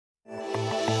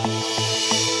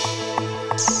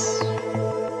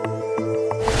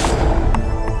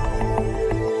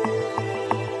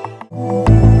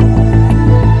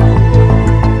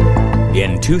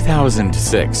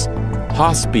2006,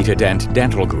 Hospitadent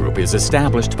Dental Group is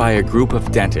established by a group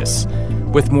of dentists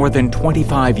with more than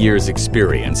 25 years'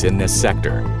 experience in this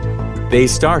sector. They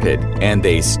started, and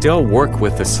they still work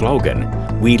with the slogan,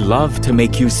 "We love to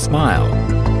make you smile."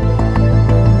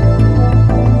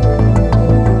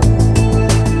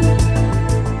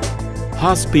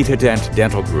 Hospitadent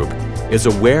Dental Group is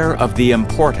aware of the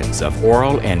importance of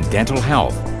oral and dental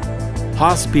health.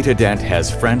 Hospitadent has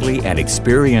friendly and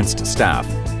experienced staff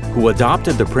who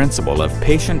adopted the principle of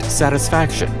patient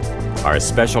satisfaction, are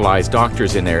specialized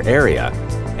doctors in their area,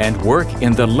 and work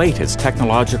in the latest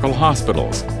technological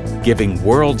hospitals, giving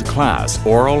world-class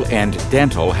oral and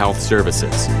dental health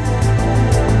services.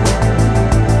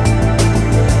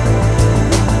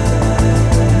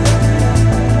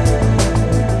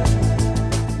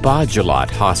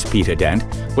 Bajalat Hospitadent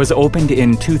was opened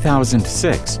in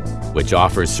 2006, which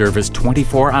offers service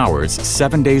 24 hours,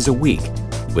 7 days a week,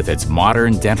 with its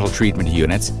modern dental treatment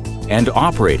units and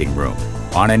operating room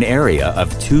on an area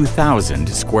of 2,000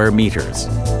 square meters.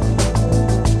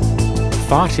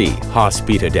 Fatih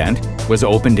Hospitadent was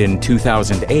opened in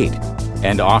 2008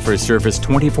 and offers service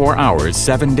 24 hours,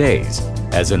 7 days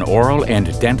as an oral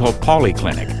and dental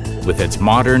polyclinic with its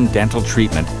modern dental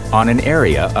treatment on an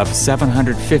area of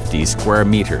 750 square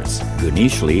meters.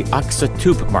 Gunishli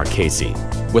Aksatup Markesi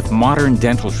with modern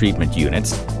dental treatment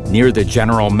units near the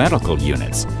general medical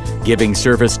units, giving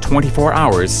service 24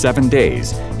 hours, 7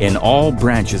 days in all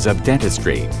branches of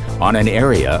dentistry on an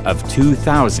area of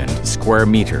 2,000 square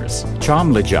meters.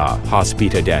 Chamlaja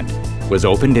Hospitadent was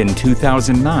opened in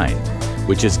 2009,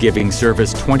 which is giving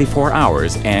service 24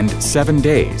 hours and 7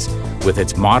 days with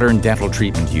its modern dental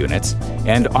treatment units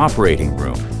and operating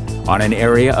room on an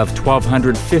area of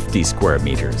 1,250 square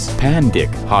meters.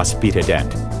 Pandik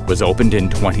Hospitadent was opened in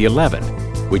 2011,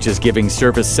 which is giving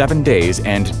service 7 days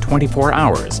and 24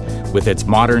 hours with its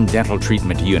modern dental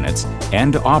treatment units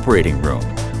and operating room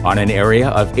on an area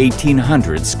of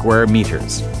 1,800 square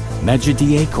meters.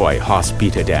 Mecidiyeköy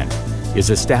Hospitadent is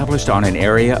established on an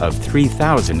area of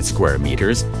 3,000 square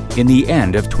meters in the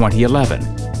end of 2011.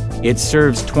 It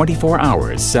serves 24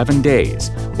 hours, 7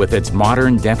 days with its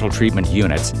modern dental treatment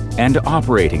units and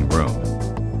operating room.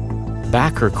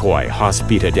 Bakırköy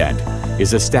Hospitadent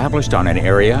is established on an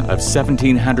area of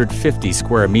 1,750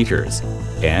 square meters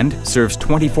and serves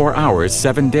 24 hours,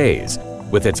 7 days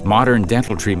with its modern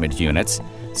dental treatment units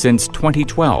since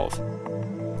 2012.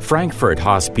 Frankfurt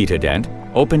Hospitadent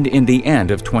opened in the end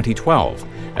of 2012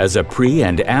 as a pre-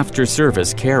 and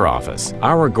after-service care office.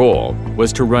 Our goal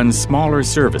was to run smaller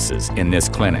services in this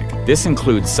clinic. This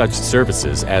includes such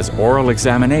services as oral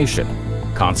examination,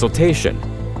 consultation,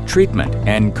 treatment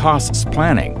and costs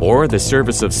planning, or the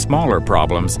service of smaller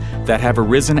problems that have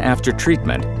arisen after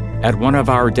treatment at one of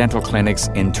our dental clinics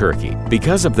in Turkey.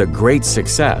 Because of the great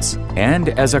success and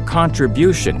as a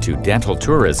contribution to dental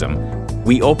tourism,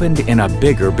 we opened in a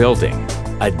bigger building,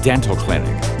 a dental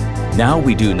clinic. Now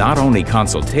we do not only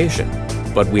consultation,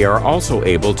 but we are also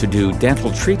able to do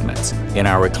dental treatments in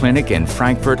our clinic in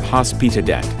Frankfurt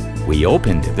Hospitadent. We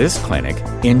opened this clinic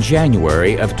in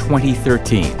January of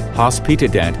 2013.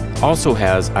 Hospitadent also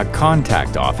has a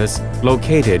contact office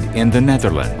located in the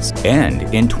Netherlands. And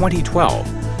in 2012,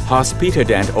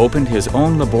 Hospitadent opened his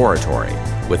own laboratory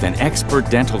with an expert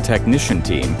dental technician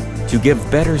team to give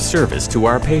better service to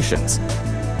our patients.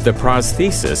 The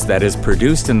prosthesis that is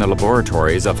produced in the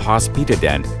laboratories of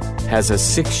Hospitadent has a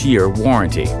 6-year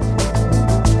warranty.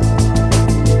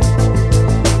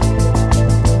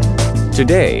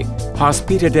 Today,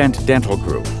 Hospitadent Dental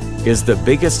Group is the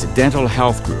biggest dental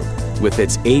health group with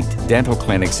its 8 dental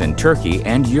clinics in Turkey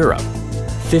and Europe,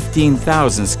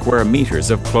 15,000 square meters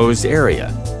of closed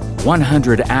area,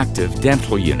 100 active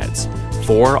dental units,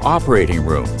 4 operating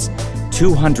rooms,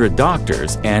 200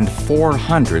 doctors, and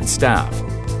 400 staff.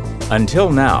 Until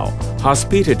now,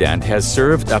 Hospitadent has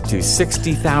served up to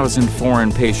 60,000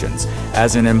 foreign patients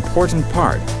as an important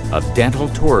part of dental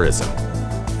tourism.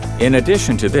 In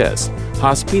addition to this,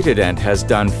 Hospitadent has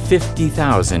done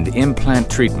 50,000 implant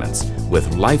treatments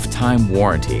with lifetime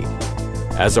warranty.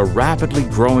 As a rapidly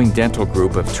growing dental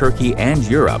group of Turkey and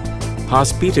Europe,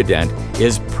 Hospitadent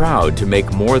is proud to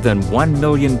make more than 1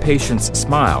 million patients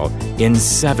smile in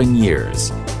 7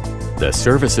 years. The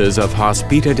services of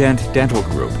Hospitadent Dental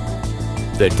Group.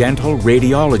 The Dental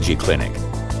Radiology Clinic.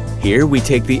 Here we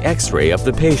take the X-ray of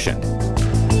the patient.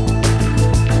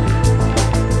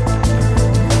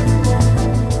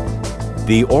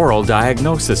 The Oral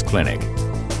Diagnosis Clinic.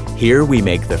 Here we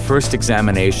make the first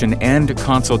examination and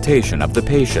consultation of the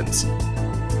patients.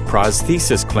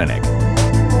 Prosthesis Clinic.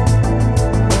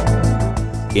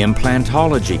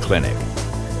 Implantology Clinic.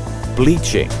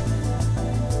 Bleaching.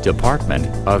 Department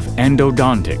of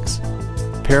Endodontics,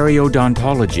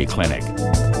 Periodontology Clinic,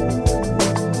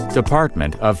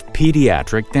 Department of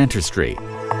Pediatric Dentistry,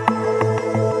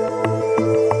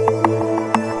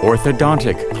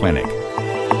 Orthodontic Clinic,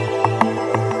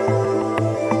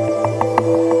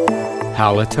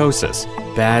 Halitosis,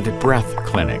 Bad Breath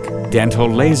Clinic, Dental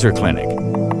Laser Clinic,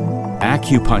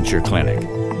 Acupuncture Clinic,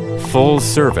 Full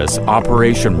Service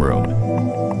Operation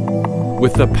Room.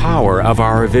 With the power of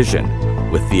our vision,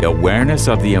 with the awareness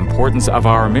of the importance of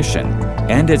our mission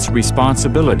and its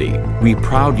responsibility, we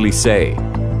proudly say,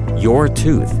 your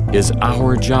tooth is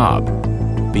our job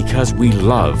because we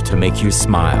love to make you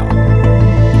smile.